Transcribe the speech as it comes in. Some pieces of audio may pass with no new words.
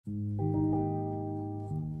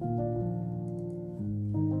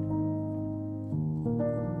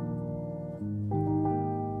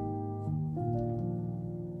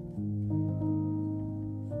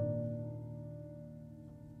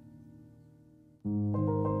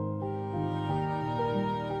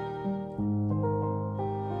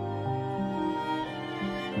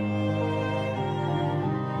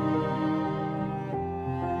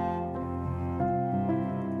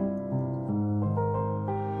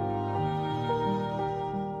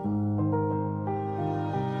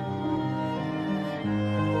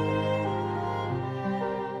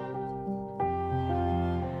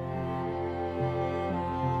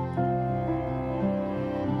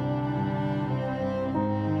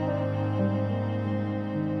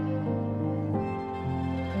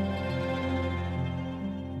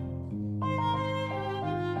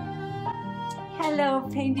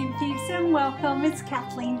Hello painting peeps and welcome. It's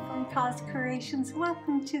Kathleen from COZ Creations.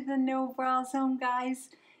 Welcome to the No Bra Zone, guys.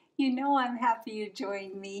 You know I'm happy you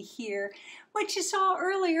joined me here. What you saw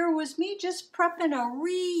earlier was me just prepping a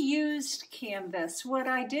reused canvas. What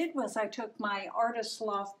I did was I took my Artist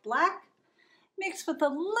Loft Black, mixed with a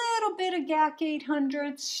little bit of GAC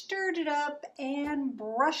 800, stirred it up and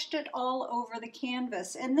brushed it all over the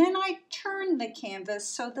canvas. And then I turned the canvas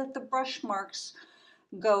so that the brush marks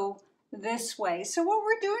go this way. So what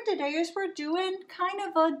we're doing today is we're doing kind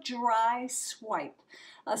of a dry swipe.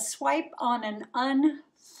 A swipe on an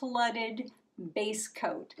unflooded base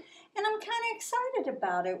coat. And I'm kind of excited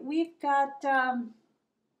about it. We've got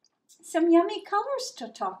some yummy colors to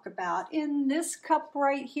talk about. In this cup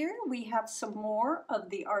right here, we have some more of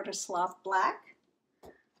the Artist Loft Black.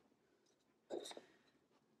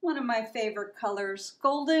 One of my favorite colors,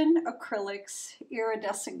 Golden Acrylics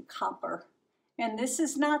Iridescent Copper. And this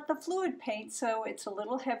is not the fluid paint, so it's a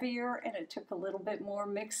little heavier and it took a little bit more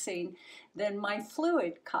mixing than my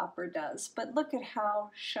fluid copper does. But look at how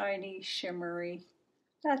shiny, shimmery.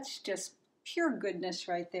 That's just pure goodness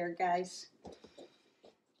right there, guys.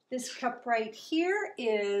 This cup right here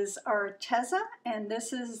is Arteza, and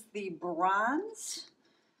this is the bronze.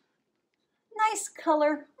 Nice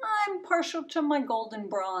color. I'm partial to my golden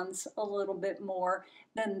bronze a little bit more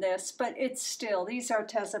than this, but it's still, these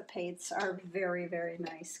Arteza paints are very, very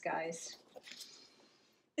nice, guys.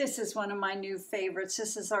 This is one of my new favorites.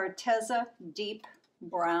 This is Arteza Deep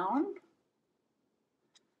Brown.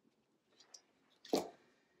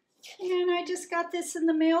 And I just got this in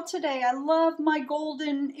the mail today. I love my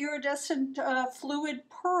golden iridescent fluid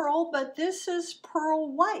pearl, but this is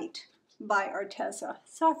pearl white by Arteza.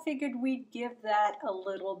 So I figured we'd give that a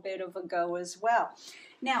little bit of a go as well.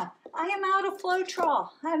 Now, I am out of Floetrol.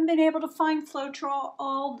 I haven't been able to find Floetrol,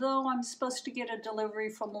 although I'm supposed to get a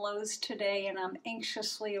delivery from Lowe's today, and I'm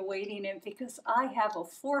anxiously awaiting it because I have a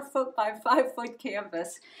 4-foot by 5-foot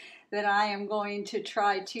canvas that I am going to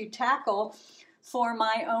try to tackle for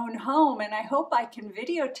my own home, and I hope I can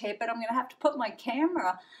videotape it. I'm going to have to put my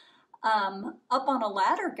camera up on a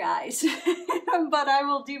ladder, guys, but I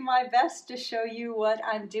will do my best to show you what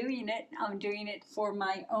I'm doing it. I'm doing it for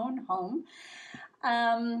my own home.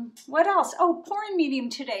 What else? Oh, pouring medium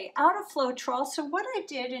today, out of Floetrol. So what I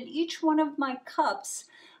did in each one of my cups,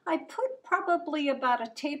 I put probably about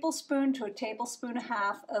a tablespoon to a tablespoon and a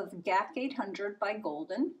half of GAC 800 by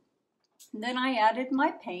Golden. And then I added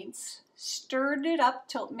my paints, stirred it up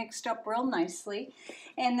till it mixed up real nicely,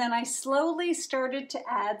 and then I slowly started to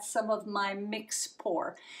add some of my mix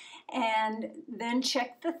pour, and then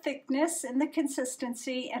check the thickness and the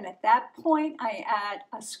consistency, and at that point I add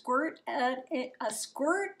a squirt at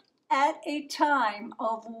a time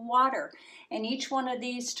of water, and each one of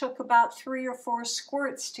these took about 3 or 4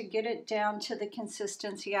 squirts to get it down to the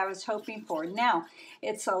consistency I was hoping for. Now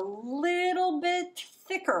it's a little bit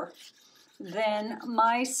thicker than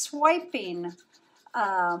my swiping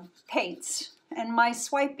paints and my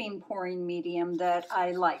swiping pouring medium that I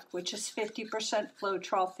like, which is 50%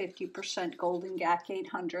 Floetrol, 50% Golden GAC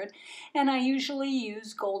 800. And I usually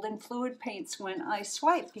use golden fluid paints when I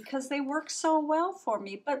swipe because they work so well for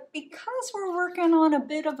me. But because we're working on a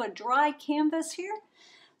bit of a dry canvas here,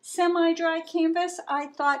 semi-dry canvas, I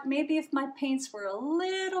thought maybe if my paints were a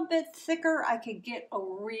little bit thicker, I could get a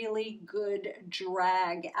really good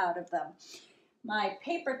drag out of them. My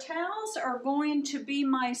paper towels are going to be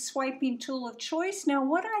my swiping tool of choice. Now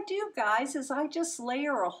what I do, guys, is I just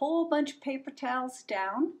layer a whole bunch of paper towels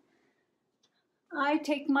down. I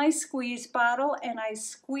take my squeeze bottle and I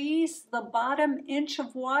squeeze the bottom inch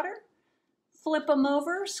of water, flip them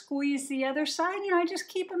over, squeeze the other side, and I just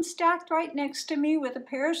keep them stacked right next to me with a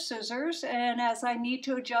pair of scissors, and as I need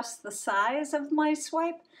to adjust the size of my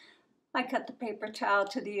swipe, I cut the paper towel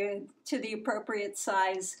to the appropriate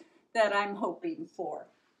size that I'm hoping for.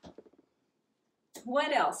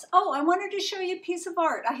 What else? Oh, I wanted to show you a piece of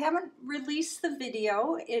art. I haven't released the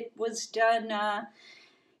video. It was done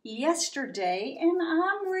yesterday, and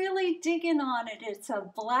I'm really digging on it. It's a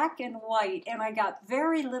black and white, and I got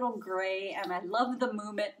very little gray, and I love the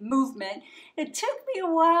movement. It took me a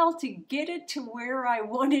while to get it to where I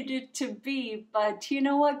wanted it to be, but you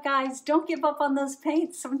know what, guys? Don't give up on those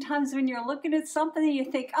paints. Sometimes when you're looking at something and you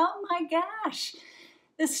think, oh my gosh,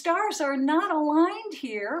 the stars are not aligned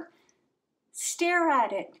here. Stare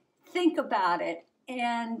at it, think about it,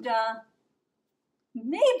 and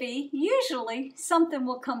maybe, usually, something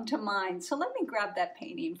will come to mind. So let me grab that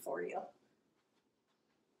painting for you.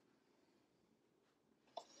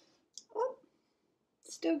 Oh,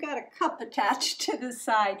 still got a cup attached to the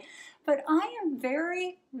side. But I am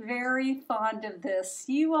very, very fond of this.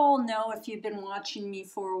 You all know, if you've been watching me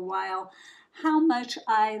for a while, how much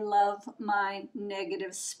I love my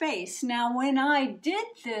negative space. Now, when I did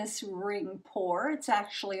this ring pour, it's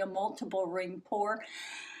actually a multiple ring pour,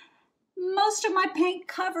 most of my paint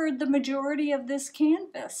covered the majority of this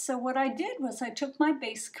canvas. So what I did was I took my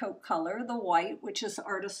base coat color, the white, which is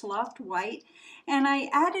Artist Loft White, and I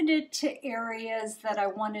added it to areas that I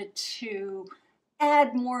wanted to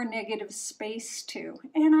add more negative space to.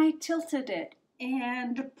 And I tilted it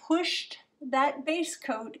and pushed that base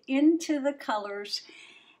coat into the colors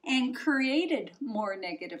and created more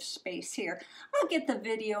negative space here. I'll get the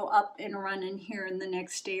video up and running here in the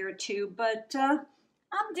next day or two, but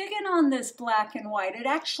I'm digging on this black and white. It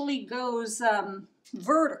actually goes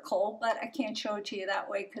vertical, but I can't show it to you that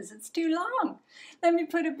way because it's too long. Let me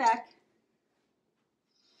put it back.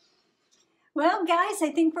 Well, guys,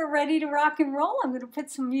 I think we're ready to rock and roll. I'm going to put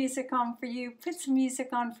some music on for you, put some music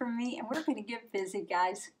on for me, and we're going to get busy,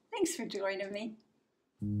 guys. Thanks for joining me.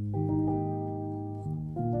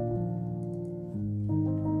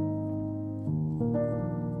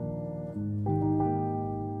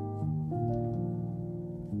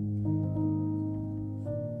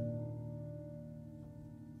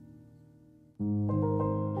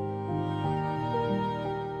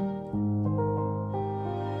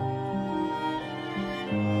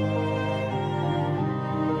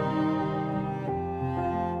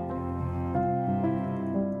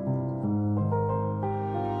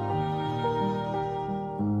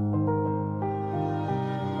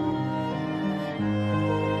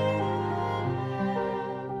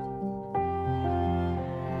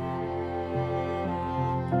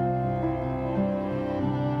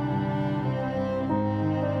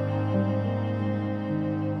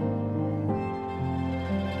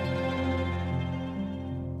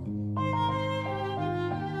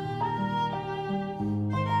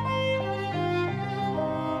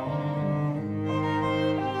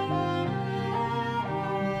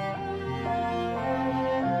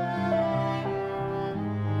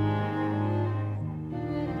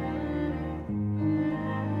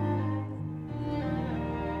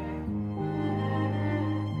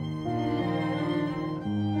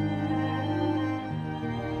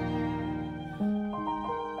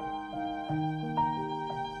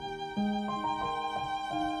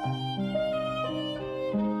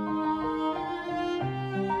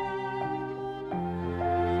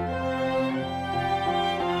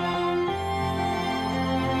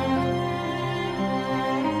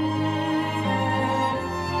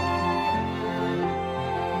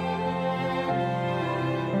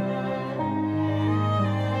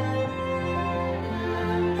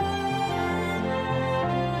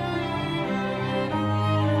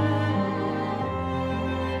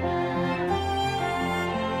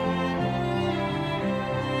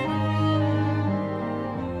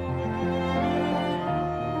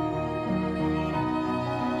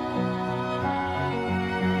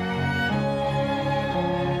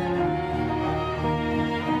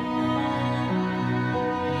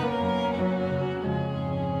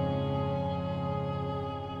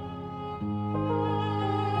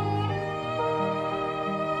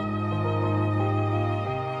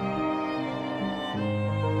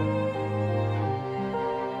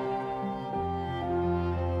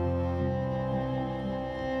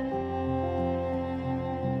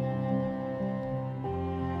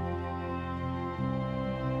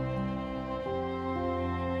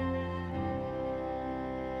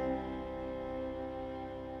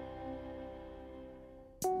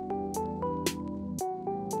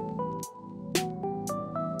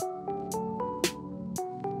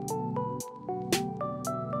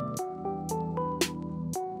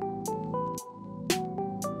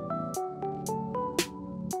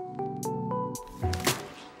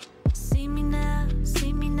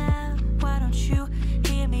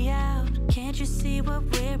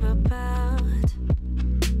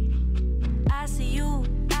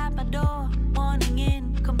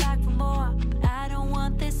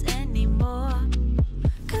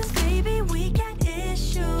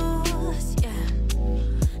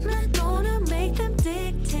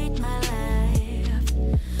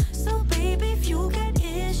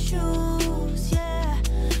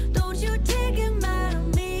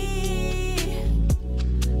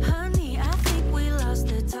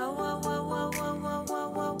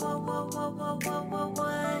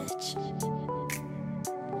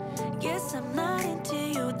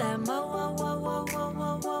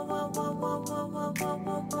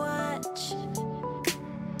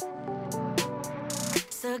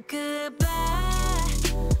 So goodbye,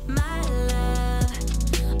 my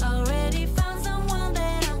love. Already found someone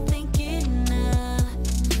that I'm thinking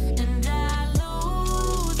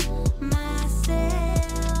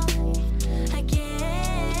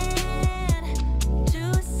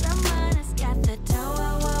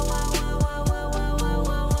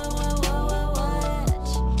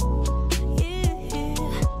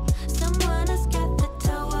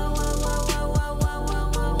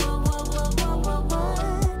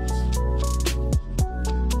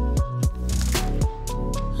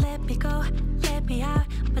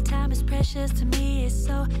precious to me,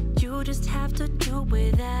 so you just have to do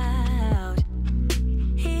without.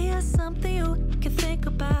 Here's something you can think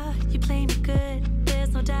about. You play me good,